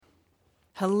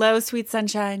Hello, sweet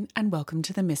sunshine, and welcome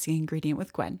to The Missing Ingredient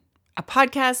with Gwen, a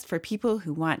podcast for people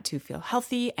who want to feel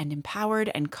healthy and empowered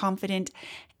and confident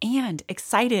and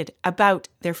excited about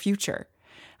their future,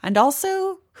 and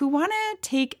also who want to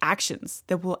take actions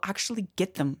that will actually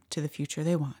get them to the future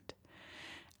they want.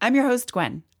 I'm your host,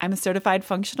 Gwen. I'm a certified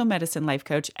functional medicine life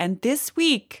coach, and this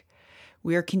week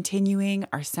we are continuing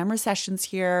our summer sessions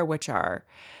here, which are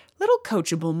little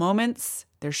coachable moments.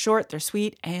 They're short, they're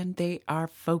sweet, and they are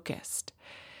focused.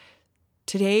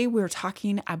 Today, we're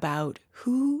talking about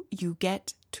who you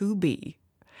get to be.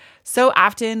 So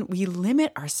often, we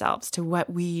limit ourselves to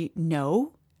what we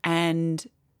know and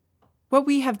what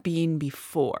we have been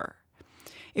before.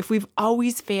 If we've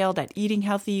always failed at eating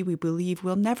healthy, we believe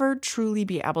we'll never truly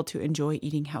be able to enjoy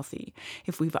eating healthy.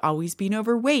 If we've always been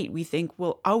overweight, we think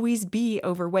we'll always be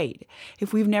overweight.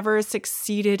 If we've never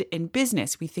succeeded in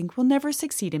business, we think we'll never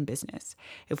succeed in business.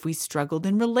 If we struggled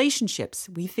in relationships,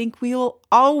 we think we'll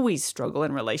always struggle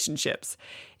in relationships.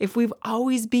 If we've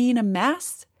always been a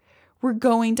mess, we're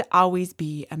going to always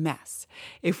be a mess.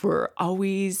 If we've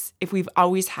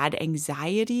always had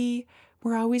anxiety,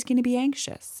 we're always going to be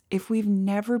anxious. If we've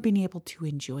never been able to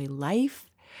enjoy life,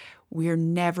 we're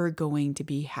never going to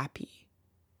be happy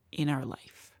in our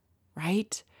life,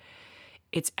 right?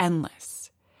 It's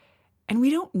endless. And we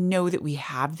don't know that we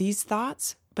have these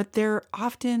thoughts, but they're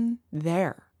often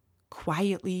there,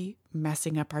 quietly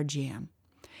messing up our jam.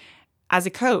 As a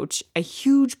coach, a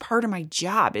huge part of my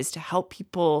job is to help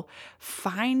people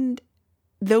find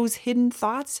those hidden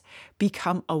thoughts,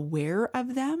 become aware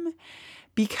of them,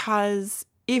 because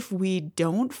if we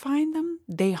don't find them,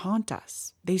 they haunt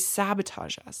us. They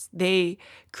sabotage us. They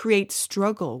create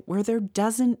struggle where there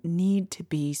doesn't need to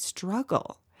be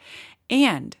struggle.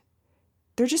 And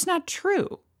they're just not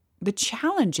true. The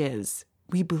challenge is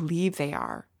we believe they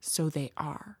are, so they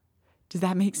are. Does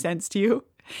that make sense to you?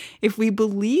 If we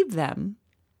believe them,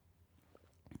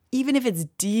 even if it's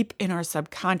deep in our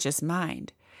subconscious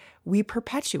mind, we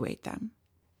perpetuate them.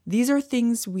 These are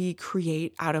things we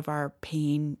create out of our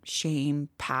pain, shame,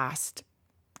 past,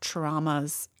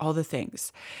 traumas, all the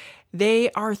things. They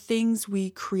are things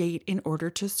we create in order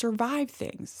to survive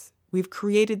things. We've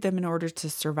created them in order to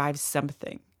survive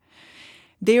something.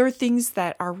 They are things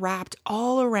that are wrapped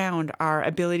all around our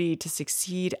ability to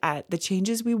succeed at the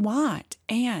changes we want.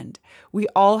 And we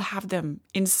all have them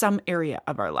in some area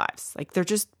of our lives. Like they're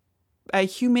just a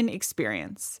human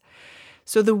experience.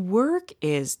 So the work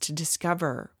is to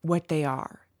discover what they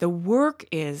are. The work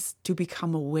is to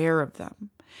become aware of them.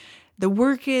 The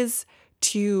work is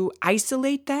to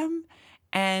isolate them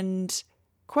and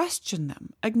question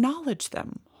them, acknowledge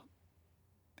them,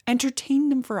 entertain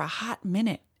them for a hot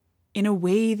minute in a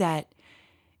way that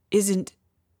isn't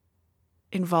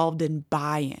involved in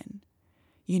buy-in,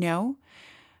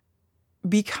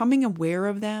 becoming aware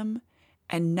of them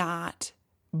and not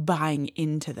buying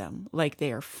into them like they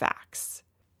are facts.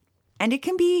 And it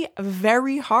can be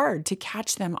very hard to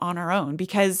catch them on our own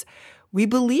because we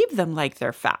believe them like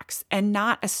they're facts and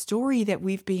not a story that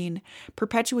we've been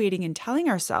perpetuating and telling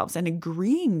ourselves and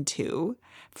agreeing to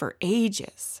for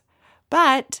ages.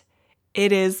 But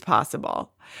it is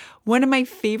possible. One of my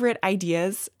favorite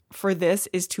ideas for this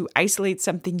is to isolate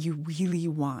something you really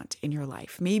want in your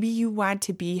life. Maybe you want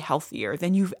to be healthier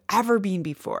than you've ever been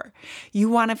before. You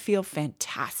want to feel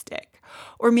fantastic.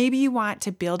 Or maybe you want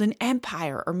to build an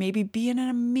empire, or maybe be in an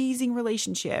amazing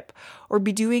relationship, or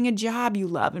be doing a job you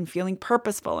love and feeling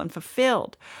purposeful and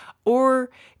fulfilled, or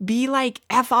be like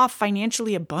F off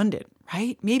financially abundant,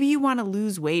 right? Maybe you want to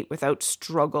lose weight without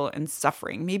struggle and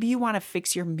suffering. Maybe you want to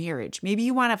fix your marriage. Maybe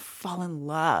you want to fall in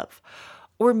love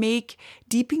or make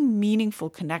deep and meaningful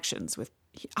connections with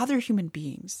other human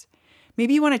beings.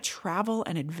 Maybe you want to travel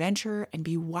and adventure and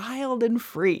be wild and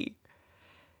free.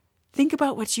 Think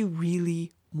about what you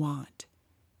really want.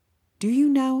 Do you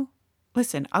know?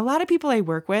 Listen, a lot of people I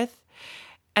work with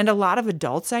and a lot of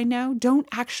adults I know don't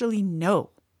actually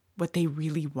know what they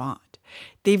really want.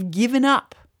 They've given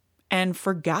up and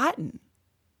forgotten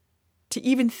to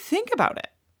even think about it.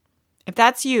 If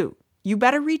that's you, you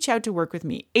better reach out to work with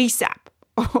me ASAP.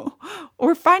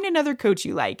 Or find another coach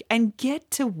you like and get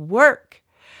to work,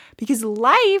 because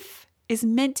life is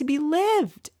meant to be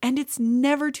lived and it's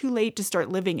never too late to start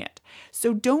living it.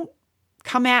 So don't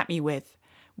come at me with,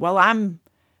 well, I'm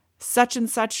such and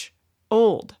such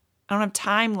old. I don't have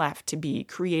time left to be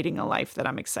creating a life that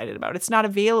I'm excited about. It's not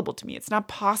available to me. It's not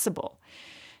possible.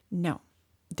 No,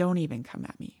 don't even come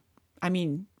at me. I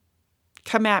mean,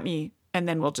 come at me and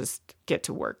then we'll just get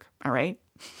to work. All right.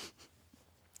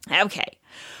 Okay.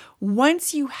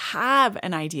 Once you have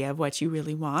an idea of what you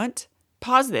really want,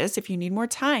 pause this if you need more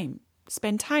time.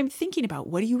 spend time thinking about,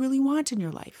 what do you really want in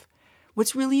your life?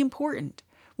 What's really important?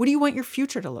 What do you want your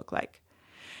future to look like?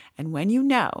 And when you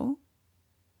know,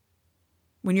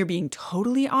 when you're being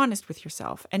totally honest with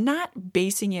yourself and not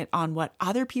basing it on what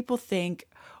other people think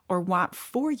or want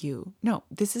for you. No,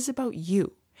 this is about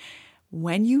you.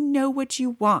 When you know what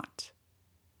you want,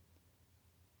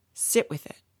 sit with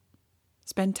it.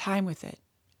 Spend time with it.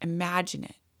 Imagine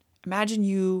it. Imagine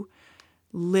you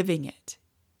living it,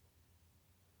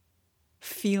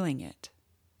 feeling it,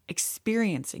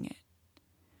 experiencing it,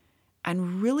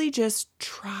 and really just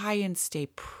try and stay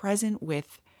present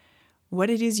with what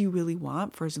it is you really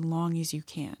want for as long as you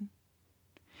can.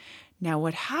 Now,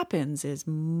 what happens is,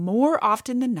 more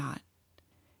often than not,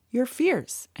 your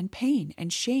fears and pain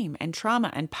and shame and trauma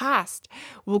and past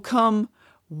will come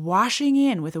washing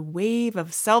in with a wave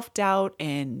of self-doubt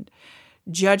and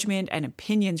judgment and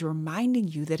opinions, reminding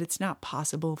you that it's not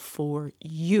possible for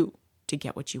you to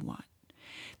get what you want.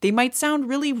 They might sound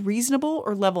really reasonable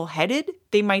or level-headed.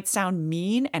 They might sound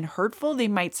mean and hurtful. They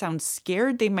might sound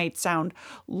scared. They might sound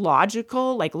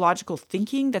logical, like logical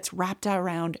thinking that's wrapped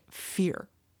around fear,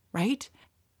 right?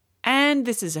 And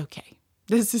this is okay.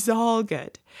 This is all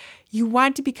good. You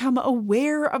want to become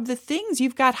aware of the things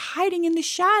you've got hiding in the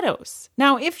shadows.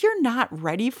 Now, if you're not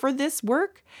ready for this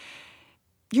work,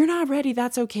 you're not ready,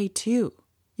 that's okay too.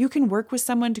 You can work with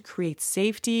someone to create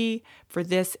safety for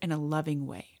this in a loving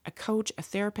way, a coach, a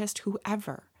therapist,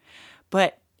 whoever.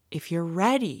 But if you're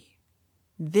ready,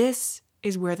 this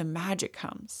is where the magic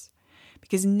comes.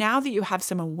 Because now that you have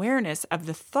some awareness of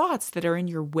the thoughts that are in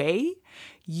your way,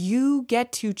 you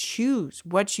get to choose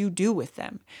what you do with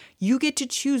them. You get to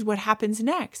choose what happens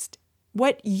next,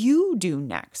 what you do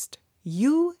next.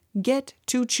 You get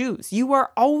to choose. You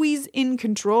are always in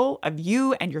control of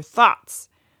you and your thoughts.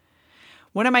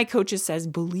 One of my coaches says,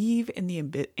 believe in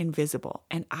the invisible.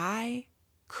 And I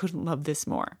couldn't love this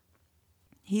more.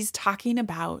 He's talking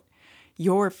about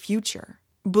your future,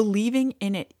 believing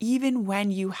in it even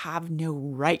when you have no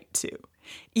right to,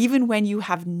 even when you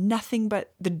have nothing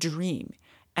but the dream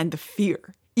and the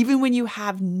fear, even when you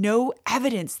have no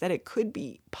evidence that it could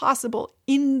be possible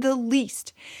in the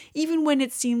least, even when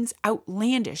it seems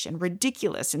outlandish and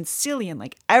ridiculous and silly and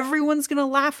like everyone's going to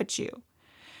laugh at you.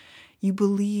 You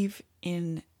believe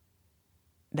in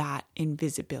that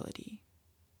invisibility.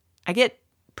 I get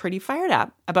pretty fired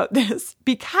up about this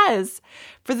because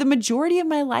for the majority of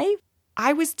my life,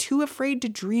 I was too afraid to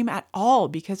dream at all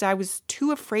because I was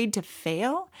too afraid to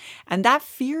fail. And that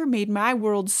fear made my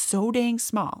world so dang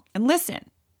small. And listen,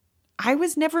 I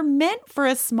was never meant for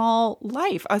a small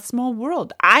life, a small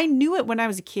world. I knew it when I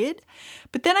was a kid,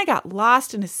 but then I got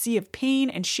lost in a sea of pain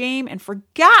and shame and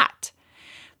forgot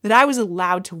that I was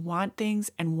allowed to want things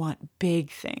and want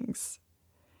big things.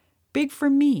 Big for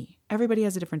me. Everybody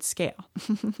has a different scale.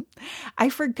 I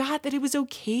forgot that it was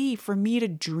okay for me to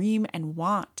dream and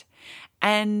want.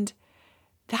 And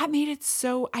that made it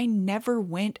so I never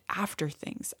went after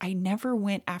things. I never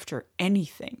went after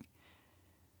anything.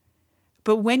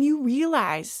 But when you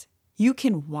realize you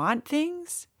can want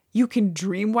things, you can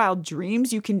dream wild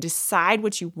dreams, you can decide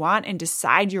what you want and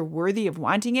decide you're worthy of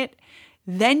wanting it,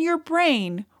 then your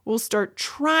brain will start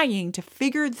trying to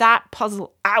figure that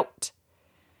puzzle out.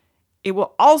 It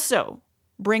will also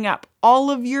bring up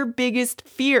all of your biggest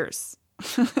fears.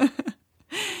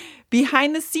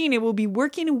 Behind the scene, it will be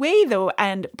working away though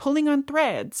and pulling on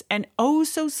threads. And oh,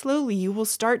 so slowly you will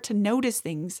start to notice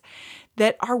things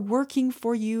that are working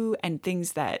for you and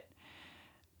things that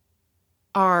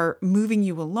are moving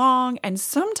you along. And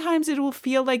sometimes it will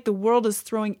feel like the world is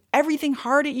throwing everything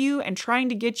hard at you and trying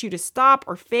to get you to stop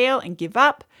or fail and give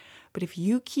up. But if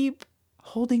you keep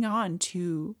holding on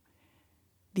to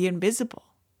the invisible,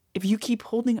 if you keep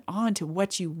holding on to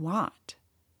what you want,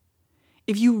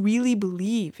 if you really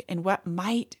believe in what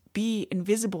might be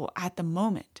invisible at the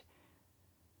moment,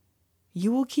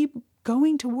 you will keep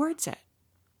going towards it.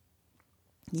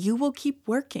 You will keep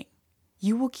working.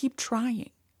 You will keep trying.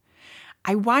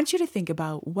 I want you to think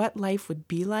about what life would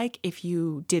be like if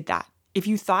you did that. If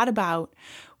you thought about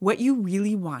what you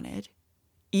really wanted,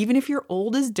 even if you're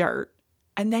old as dirt,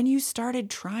 and then you started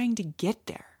trying to get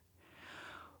there.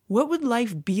 What would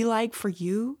life be like for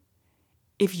you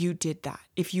if you did that,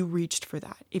 if you reached for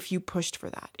that, if you pushed for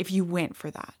that, if you went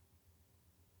for that?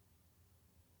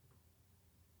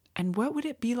 And what would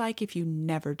it be like if you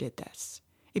never did this?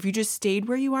 If you just stayed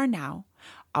where you are now,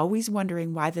 always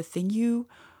wondering why the thing you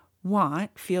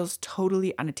want feels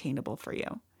totally unattainable for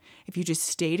you. If you just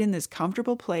stayed in this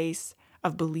comfortable place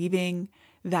of believing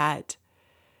that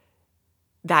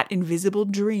invisible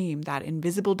dream, that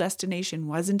invisible destination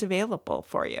wasn't available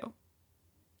for you.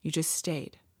 You just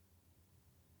stayed.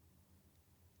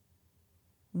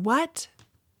 What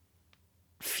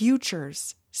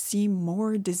futures seem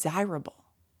more desirable?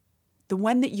 The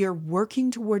one that you're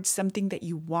working towards something that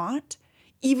you want,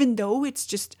 even though it's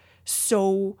just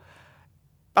so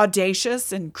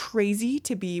audacious and crazy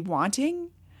to be wanting,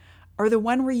 or the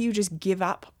one where you just give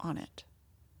up on it?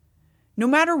 No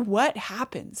matter what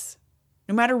happens,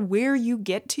 no matter where you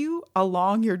get to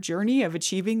along your journey of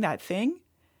achieving that thing,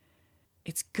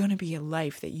 it's going to be a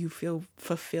life that you feel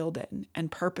fulfilled in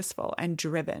and purposeful and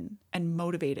driven and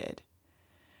motivated.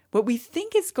 What we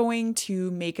think is going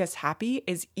to make us happy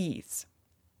is ease.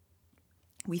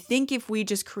 We think if we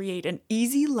just create an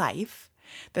easy life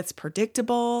that's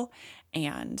predictable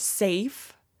and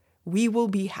safe, we will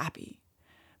be happy.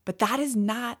 But that is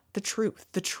not the truth.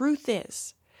 The truth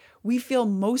is, we feel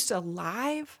most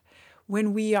alive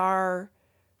when we are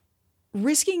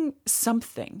risking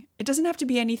something. It doesn't have to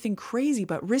be anything crazy,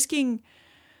 but risking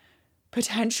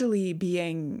potentially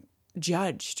being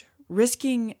judged,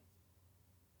 risking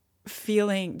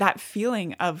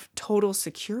feeling of total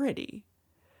security.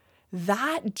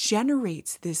 That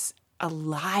generates this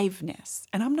aliveness.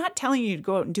 And I'm not telling you to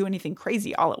go out and do anything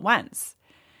crazy all at once.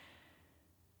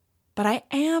 But I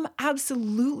am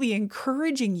absolutely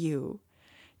encouraging you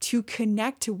to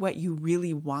connect to what you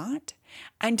really want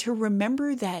and to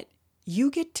remember that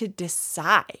you get to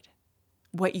decide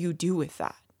what you do with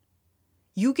that.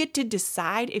 You get to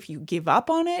decide if you give up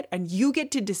on it, and you get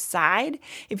to decide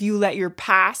if you let your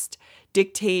past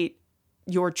dictate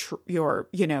your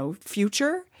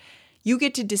future. You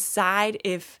get to decide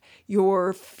if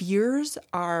your fears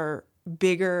are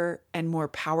bigger and more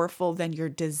powerful than your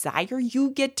desire. You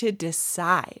get to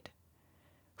decide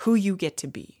who you get to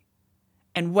be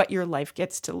and what your life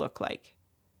gets to look like.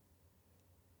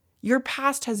 Your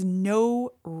past has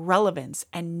no relevance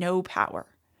and no power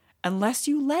unless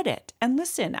you let it. And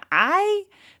listen, I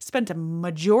spent a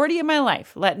majority of my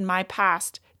life letting my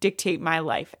past dictate my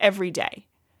life every day.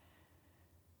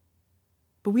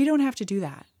 But we don't have to do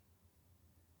that.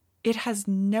 It has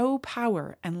no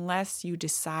power unless you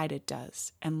decide it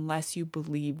does, unless you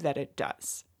believe that it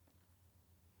does.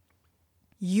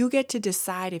 You get to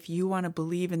decide if you want to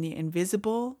believe in the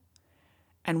invisible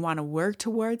and want to work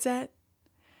towards it,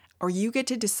 or you get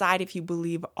to decide if you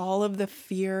believe all of the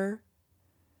fear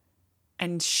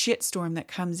and shitstorm that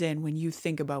comes in when you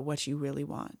think about what you really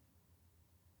want.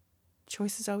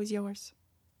 Choice is always yours.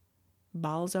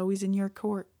 Ball's always in your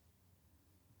court.